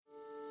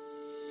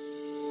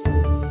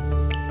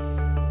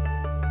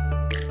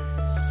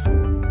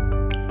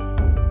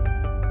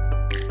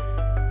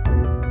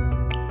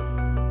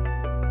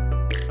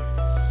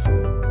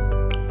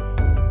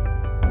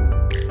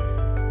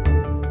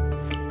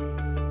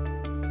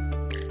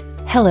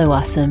Hello,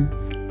 awesome.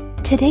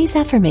 Today's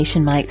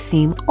affirmation might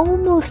seem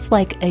almost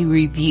like a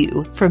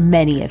review for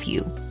many of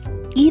you.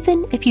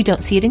 Even if you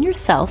don't see it in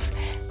yourself,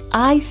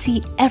 I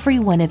see every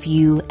one of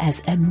you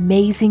as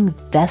amazing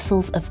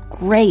vessels of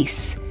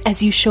grace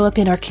as you show up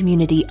in our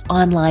community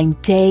online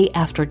day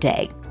after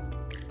day.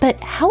 But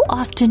how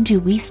often do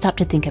we stop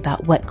to think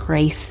about what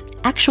grace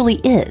actually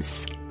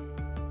is?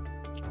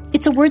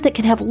 It's a word that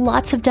can have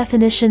lots of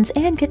definitions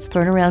and gets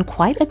thrown around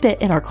quite a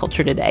bit in our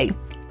culture today.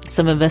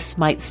 Some of us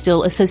might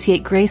still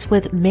associate grace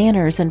with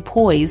manners and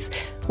poise,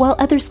 while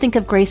others think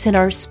of grace in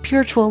our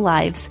spiritual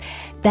lives,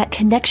 that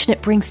connection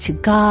it brings to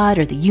God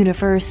or the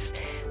universe.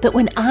 But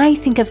when I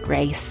think of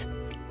grace,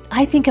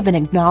 I think of an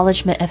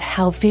acknowledgement of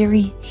how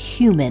very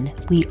human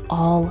we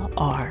all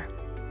are.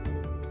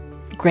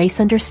 Grace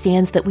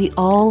understands that we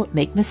all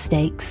make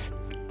mistakes.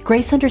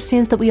 Grace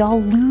understands that we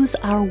all lose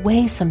our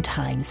way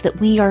sometimes, that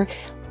we are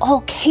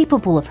all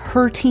capable of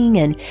hurting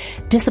and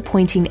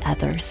disappointing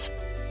others.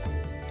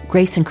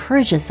 Grace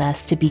encourages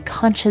us to be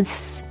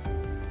conscious.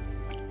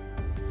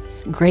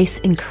 Grace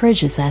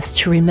encourages us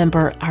to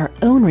remember our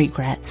own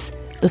regrets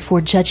before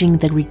judging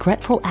the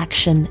regretful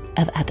action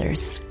of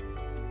others.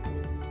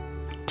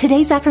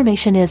 Today's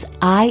affirmation is,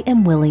 I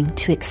am willing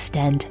to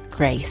extend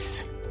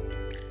grace.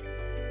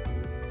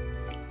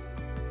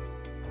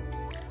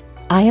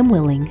 I am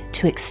willing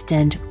to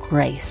extend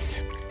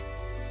grace.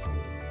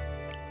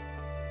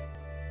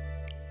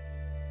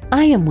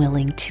 I am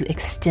willing to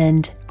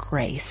extend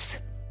grace.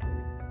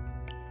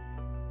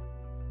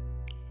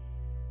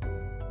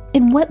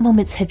 In what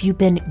moments have you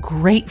been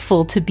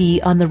grateful to be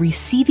on the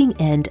receiving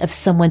end of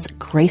someone's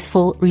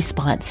graceful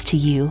response to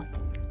you?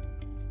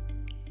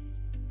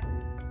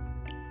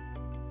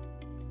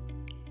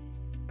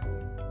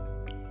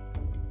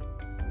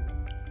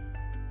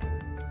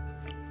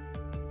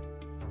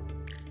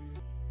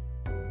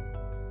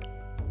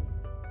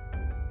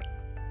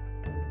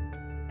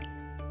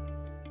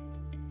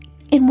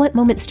 In what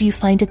moments do you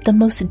find it the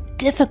most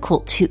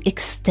difficult to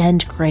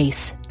extend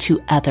grace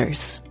to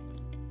others?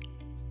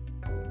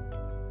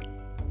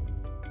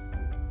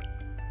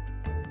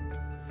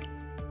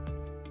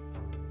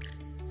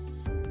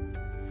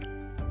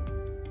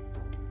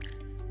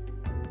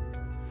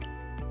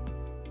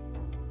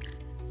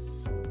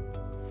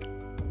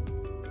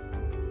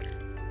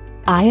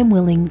 I am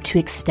willing to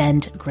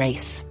extend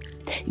grace.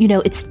 You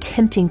know, it's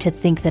tempting to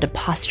think that a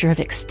posture of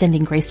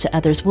extending grace to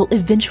others will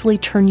eventually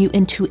turn you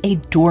into a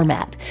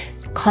doormat,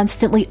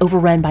 constantly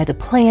overrun by the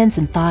plans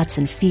and thoughts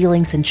and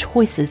feelings and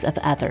choices of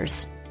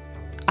others.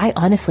 I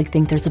honestly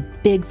think there's a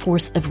big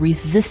force of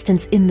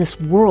resistance in this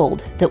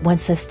world that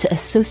wants us to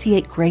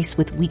associate grace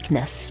with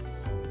weakness.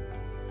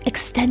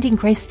 Extending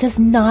grace does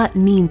not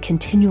mean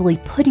continually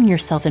putting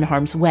yourself in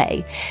harm's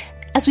way.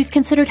 As we've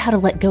considered how to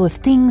let go of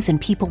things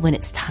and people when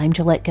it's time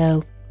to let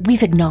go,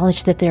 we've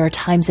acknowledged that there are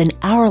times in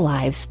our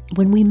lives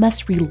when we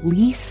must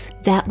release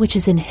that which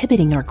is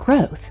inhibiting our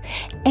growth.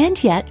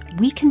 And yet,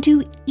 we can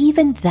do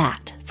even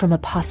that from a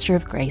posture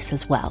of grace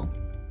as well.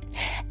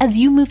 As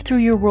you move through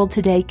your world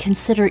today,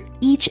 consider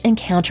each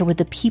encounter with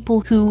the people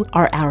who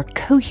are our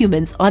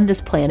co-humans on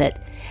this planet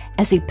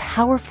as a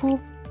powerful,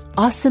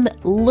 awesome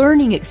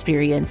learning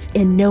experience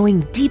in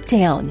knowing deep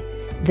down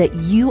that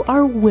you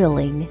are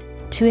willing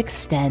to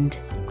extend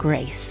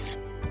grace.